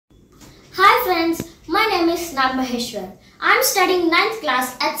Hi friends, my name is P.Nagmaheswar. I am studying 9th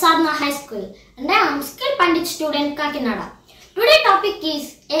class at Sadhana High School and I am Skillpundit student Kakinada. Today's topic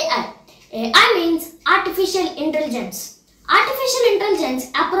is AI. AI means Artificial Intelligence. Artificial Intelligence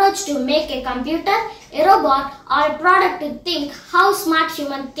approach to make a computer, a robot or a product to think how smart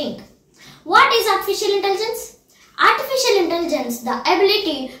humans think. What is Artificial Intelligence? Artificial Intelligence, the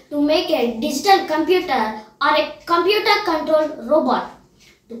ability to make a digital computer or a computer-controlled robot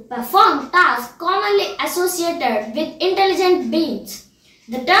to perform tasks commonly associated with intelligent beings.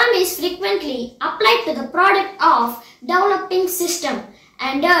 The term is frequently applied to the product of developing system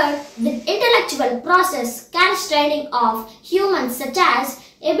endowed with intellectual process characteristic of humans such as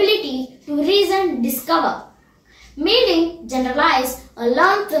ability to reason, discover, meaning generalize or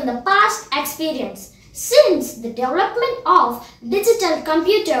learn from the past experience. Since the development of digital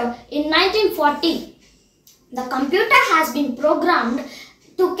computer in 1940, the computer has been programmed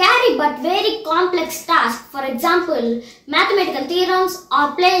to carry but very complex tasks, for example, mathematical theorems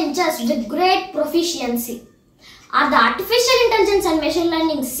or playing chess with great proficiency. Are the artificial intelligence and machine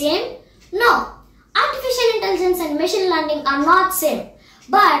learning same? No. Artificial intelligence and machine learning are not same,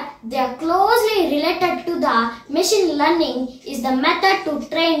 but they are closely related to the machine learning is the method to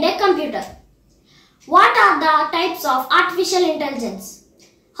train a computer. What are the types of artificial intelligence?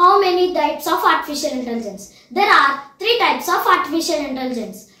 How many types of artificial intelligence? There are 3 types of artificial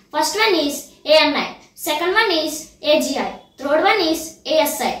intelligence. First one is ANI, second one is AGI, third one is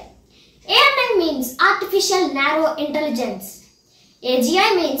ASI. ANI means Artificial Narrow Intelligence.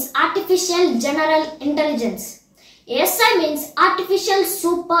 AGI means Artificial General Intelligence. ASI means Artificial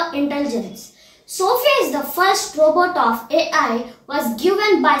Super Intelligence. Sophia is the first robot of AI was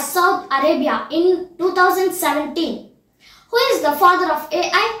given by Saudi Arabia in 2017. Who is the father of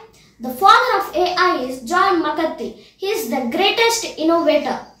AI? The father of AI is John McCarthy. He is the greatest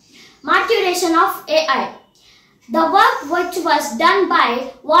innovator. Maturation of AI. The work which was done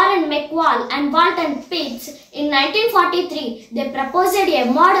by Warren McWall and Walton Pitts in 1943, they proposed a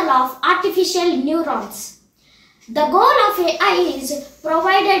model of artificial neurons. The goal of AI is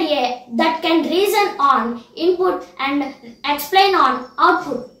provided that can reason on input and explain on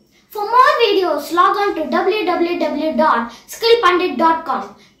output. For more videos, log on to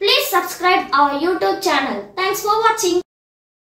www.skillpundit.com. Please subscribe our YouTube channel. Thanks for watching.